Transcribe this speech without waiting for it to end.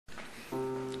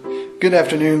Good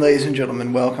afternoon, ladies and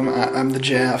gentlemen. Welcome. I'm the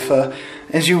Jaff.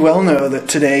 As you well know, that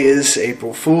today is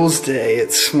April Fool's Day.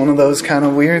 It's one of those kind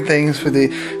of weird things where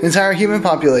the entire human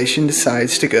population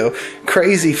decides to go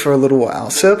crazy for a little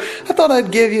while. So I thought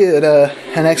I'd give you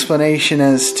an explanation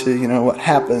as to, what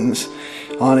happens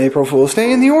on April Fool's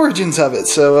Day and the origins of it.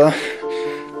 So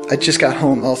I just got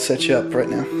home. I'll set you up right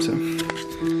now. So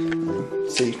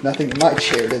see, nothing in my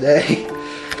chair today.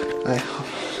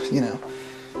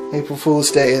 April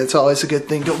Fool's Day, it's always a good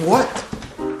thing to... What?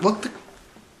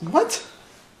 What?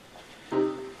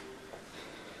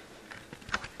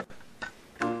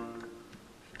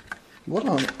 What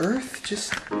on earth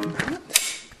just... What?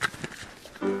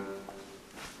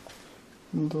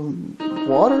 The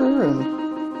water and...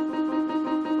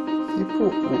 April...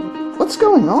 What's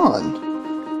going on?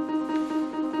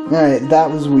 Alright,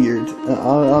 that was weird.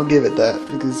 I'll give it that,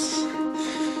 because...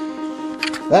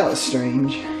 That was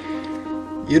strange.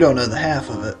 You don't know the half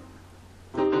of it.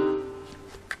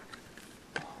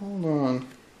 Hold on.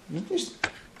 Did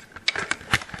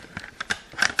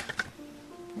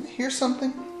I hear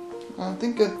something? I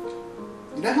think you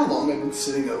know how long I've been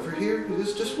sitting over here?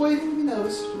 Just waiting to be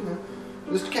noticed,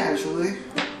 just casually.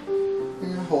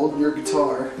 Hold your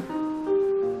guitar.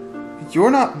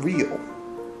 You're not real.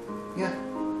 Yeah,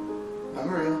 I'm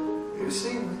real. You're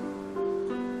seeing me.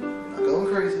 I'm not going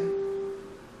crazy.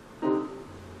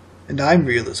 And I'm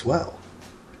real as well.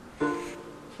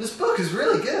 This book is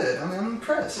really good. I'm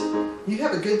impressed. You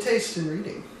have a good taste in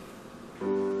reading.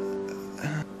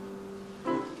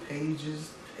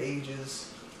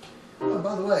 Pages. Oh,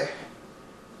 by the way,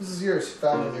 this is yours,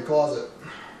 found in your closet.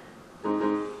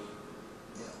 Yeah.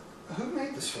 Who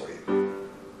made this for you?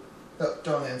 Oh,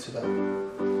 don't answer that.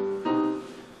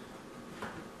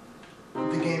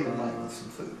 The gamer might want some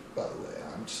food, by the way.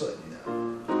 I'm just letting you know.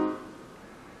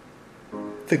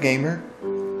 The gamer?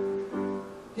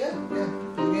 Yeah,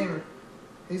 the gamer.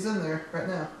 He's in there right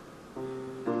now.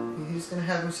 He's gonna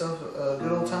have himself a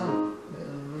good old time in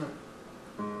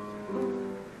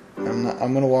a minute.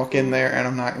 I'm gonna walk in there and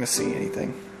I'm not gonna see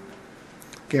anything.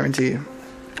 Guarantee you.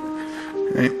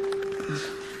 Alright.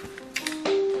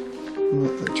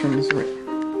 Let's turn this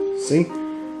around. See?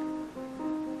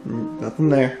 Nothing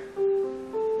there.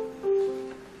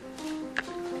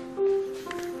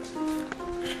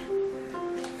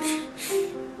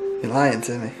 You're lying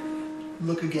to me.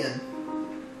 Look again.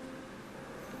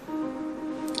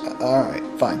 Alright,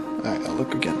 fine. Alright, I'll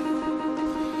look again.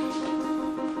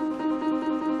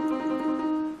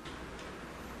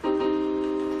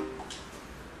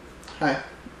 Hi.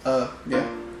 Yeah,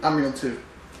 I'm real too.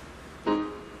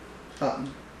 I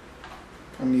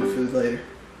need food later.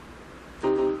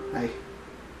 Hi.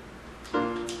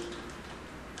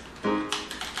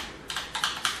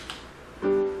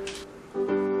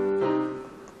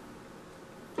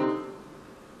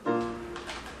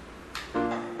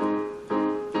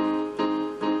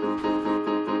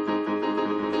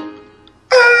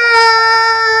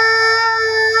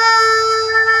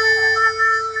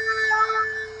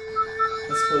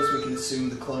 I suppose we can assume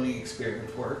the cloning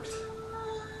experiment worked.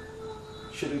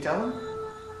 Should we tell him?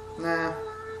 Nah,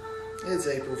 it's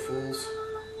April Fool's.